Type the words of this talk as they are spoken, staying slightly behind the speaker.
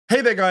Hey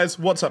there guys,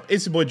 what's up?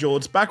 It's your boy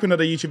George, back with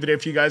another YouTube video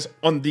for you guys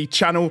on the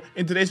channel.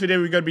 In today's video,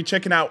 we're going to be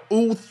checking out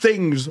all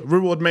things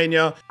Reward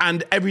Mania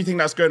and everything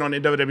that's going on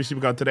in WWE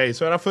Supercard today.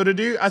 So without further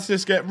ado, let's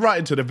just get right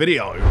into the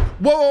video.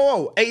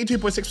 Whoa,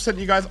 82.6% of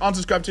you guys aren't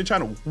subscribed to the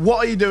channel.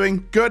 What are you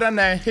doing? Go down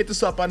there, hit the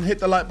sub button, hit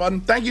the like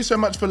button. Thank you so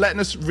much for letting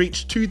us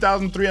reach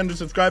 2,300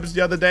 subscribers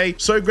the other day.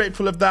 So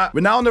grateful of that. We're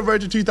now on the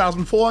road to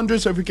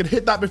 2,400, so if we could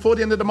hit that before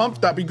the end of the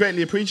month, that'd be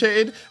greatly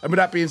appreciated. And with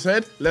that being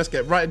said, let's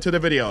get right into the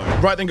video.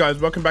 Right then guys,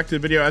 welcome back to the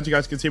video. As you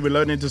guys can see, we're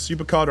loading into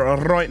Supercard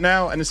right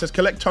now, and it says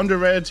collect Tundra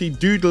Rarity,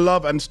 Dude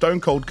Love, and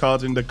Stone Cold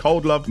cards in the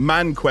Cold Love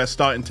Man quest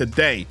starting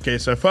today. Okay,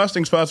 so first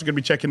things first, we're gonna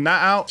be checking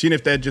that out, seeing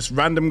if they're just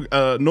random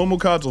normal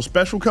cards or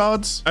special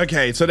cards.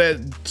 Okay, so they're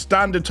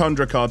standard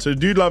Tundra cards. So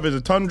Dude Love is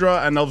a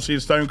Tundra, and obviously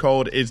the Stone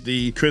Cold is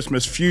the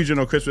Christmas Fusion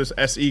or Christmas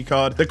SE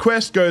card. The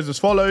quest goes as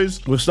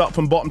follows. We'll start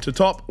from bottom to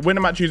top. Win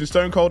a match using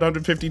Stone Cold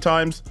 150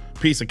 times.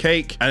 Piece of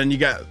cake. And then you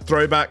get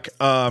throwback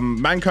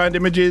Mankind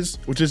images,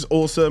 which is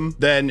awesome.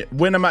 Then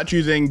win a match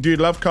using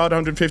Dude Love card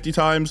 150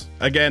 times.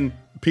 Again,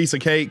 piece of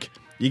cake.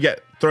 You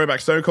get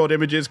throwback Stone Cold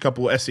images,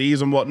 couple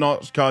SEs and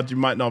whatnot, cards you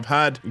might not have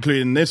had,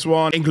 including this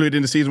one,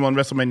 including the Season 1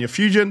 WrestleMania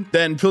Fusion.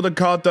 Then fill the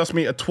card dust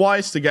meter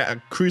twice to get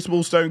a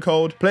Crucible Stone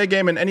Cold. Play a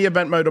game in any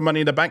event mode or Money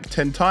in the Bank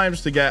 10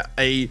 times to get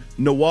a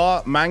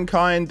Noir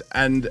Mankind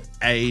and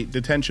a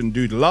Detention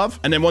Dude Love.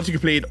 And then once you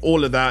complete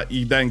all of that,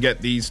 you then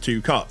get these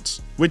two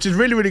cards, which is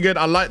really, really good.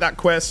 I like that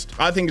quest.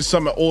 I think it's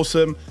something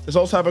awesome. Let's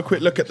also have a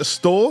quick look at the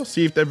store,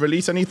 see if they've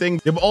released anything.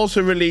 They've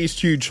also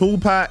released huge haul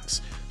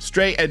packs,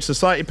 straight edge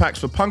society packs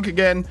for Punk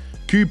again,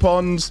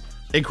 coupons,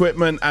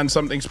 equipment, and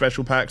something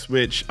special packs,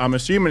 which I'm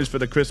assuming is for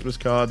the Christmas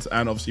cards,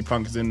 and obviously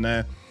Punk is in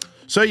there.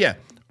 So yeah,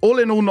 all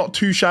in all, not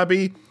too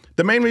shabby.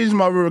 The main reason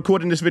why we're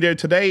recording this video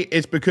today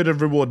is because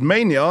of Reward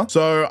Mania.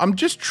 So I'm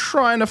just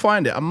trying to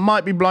find it. I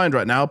might be blind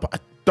right now, but I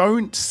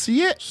don't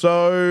see it.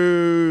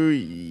 So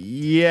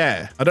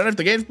yeah, I don't know if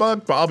the game's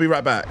bugged, but I'll be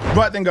right back.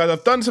 Right then guys,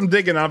 I've done some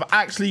digging and I've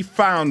actually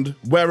found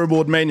where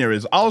Reward Mania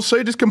is. I was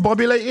so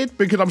discombobulated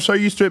because I'm so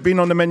used to it being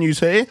on the menus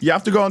here. You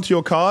have to go onto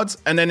your cards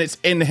and then it's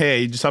in here.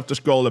 You just have to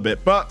scroll a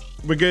bit, but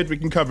we're good. We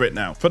can cover it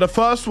now. For the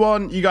first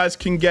one, you guys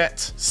can get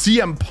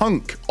CM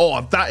Punk.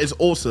 Oh, that is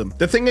awesome.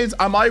 The thing is,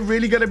 am I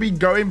really going to be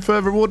going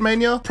for Reward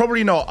Mania?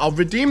 Probably not. I'll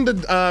redeem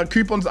the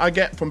coupons I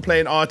get from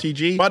playing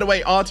RTG. By the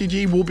way,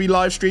 RTG will be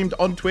live streamed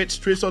on Twitch.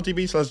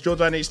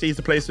 Twitch.tv/GeorgeIronHD is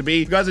the place to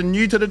be. If you guys are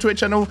new to the Twitch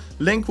channel,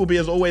 link will be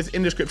as always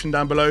in the description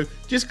down below.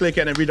 Just click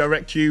it and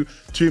redirect you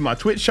to my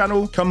Twitch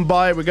channel. Come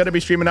by. We're going to be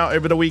streaming out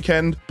over the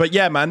weekend. But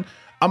yeah, man.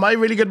 Am I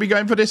really going to be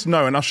going for this?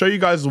 No, and I'll show you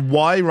guys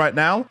why right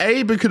now.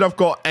 A, because I've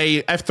got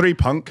a F3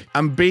 Punk,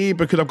 and B,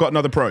 because I've got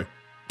another Pro.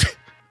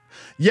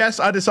 Yes,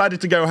 I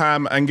decided to go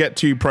ham and get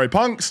 2 Pro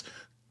Punks.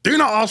 Do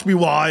not ask me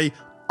why.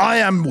 I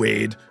am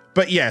weird.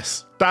 But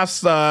yes,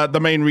 that's the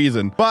main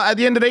reason. But at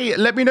the end of the day,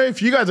 let me know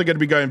if you guys are going to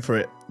be going for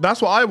it.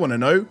 That's what I want to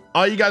know.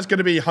 Are you guys going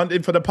to be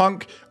hunting for the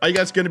Punk? Are you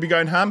guys going to be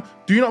going ham?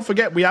 Do not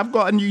forget, we have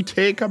got a new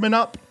tier coming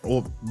up,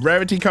 or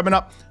rarity coming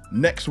up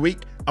next week.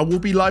 I will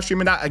be live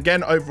streaming that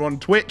again over on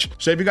Twitch.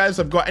 So if you guys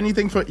have got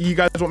anything for you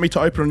guys want me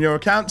to open on your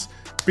accounts,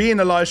 be in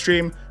the live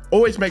stream.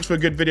 Always makes for a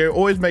good video,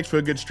 always makes for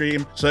a good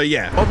stream. So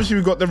yeah, obviously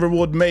we've got the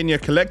Reward Mania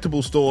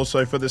collectible store.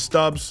 So for the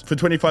stubs, for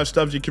 25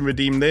 stubs, you can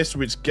redeem this,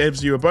 which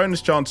gives you a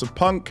bonus chance of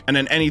Punk, and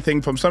then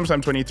anything from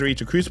SummerSlam 23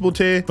 to Crucible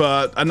tier.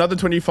 For another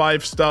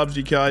 25 stubs,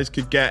 you guys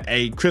could get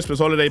a Christmas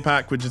holiday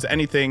pack, which is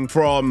anything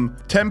from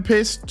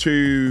Tempest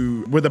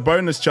to, with a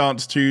bonus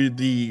chance to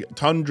the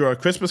Tundra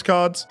Christmas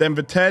cards. Then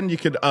for 10, you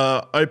could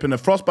open a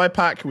Frostbite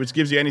pack, which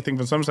gives you anything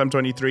from SummerSlam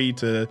 23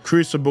 to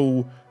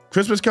Crucible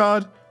Christmas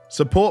card.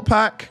 Support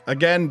pack,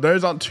 again,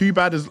 those aren't too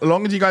bad. As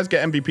long as you guys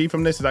get MVP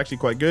from this, it's actually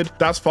quite good.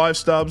 That's 5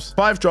 stubs.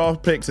 5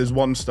 draft picks is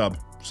 1 stub.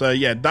 So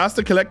yeah, that's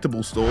the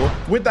collectible store.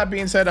 With that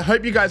being said, I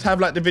hope you guys have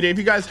liked the video. If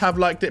you guys have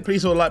liked it,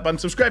 please hit the like button,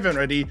 subscribe if you haven't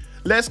already.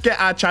 Let's get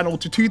our channel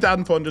to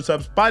 2,400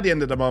 subs by the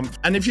end of the month.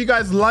 And if you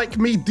guys like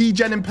me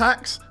degenning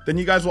packs, then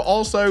you guys will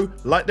also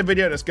like the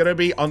video that's going to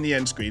be on the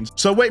end screens.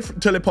 So wait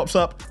till it pops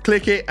up,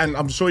 click it, and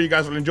I'm sure you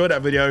guys will enjoy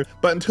that video.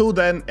 But until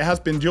then, it has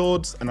been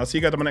George, and I'll see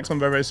you guys on my next one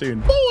very, very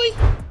soon.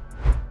 Bye!